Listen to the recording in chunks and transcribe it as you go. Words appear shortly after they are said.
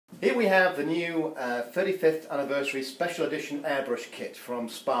Here we have the new 35th anniversary special edition airbrush kit from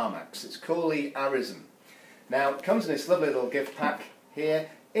Sparmax. It's called the Arisen. Now it comes in this lovely little gift pack here.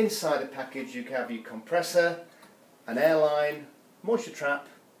 Inside the package you have your compressor, an airline, moisture trap,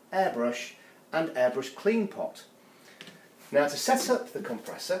 airbrush and airbrush clean pot. Now to set up the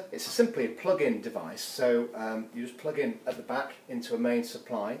compressor, it's simply a plug-in device, so you just plug in at the back into a main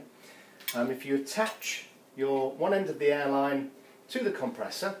supply. If you attach your one end of the airline to the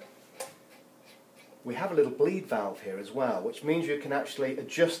compressor, we have a little bleed valve here as well, which means you can actually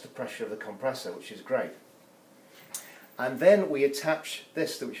adjust the pressure of the compressor, which is great. And then we attach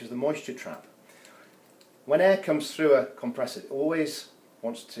this, which is the moisture trap. When air comes through a compressor, it always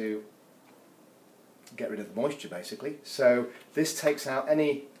wants to get rid of the moisture basically, so this takes out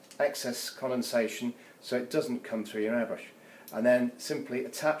any excess condensation so it doesn't come through your airbrush. And then simply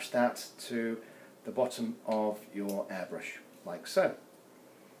attach that to the bottom of your airbrush, like so.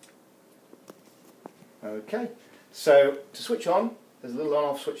 Okay, so to switch on, there's a little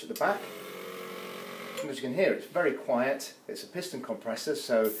on-off switch at the back. And as you can hear, it's very quiet. It's a piston compressor,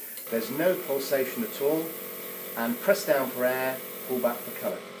 so there's no pulsation at all. And press down for air, pull back for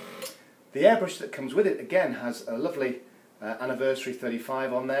colour. The airbrush that comes with it, again, has a lovely anniversary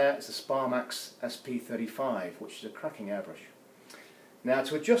 35 on there. It's a Sparmax SP35, which is a cracking airbrush. Now,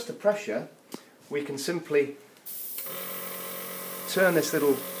 to adjust the pressure, we can simply turn this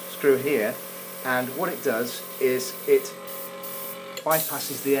little screw here, and what it does is it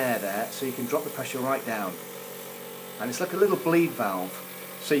bypasses the air there, so you can drop the pressure right down. And it's like a little bleed valve,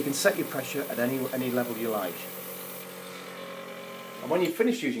 so you can set your pressure at any level you like. And when you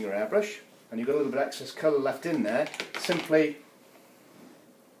finish using your airbrush, and you've got a little bit of excess colour left in there, simply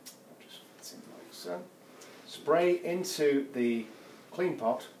just like so, spray into the clean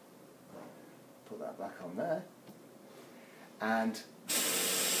pot, put that back on there, and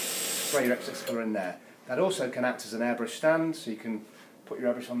spray your excess colour in there. That also can act as an airbrush stand, so you can put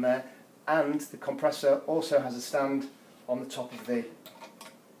your airbrush on there, and the compressor also has a stand on the top of the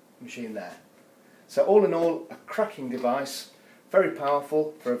machine there. So all in all, a cracking device, very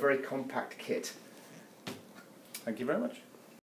powerful for a very compact kit. Thank you very much.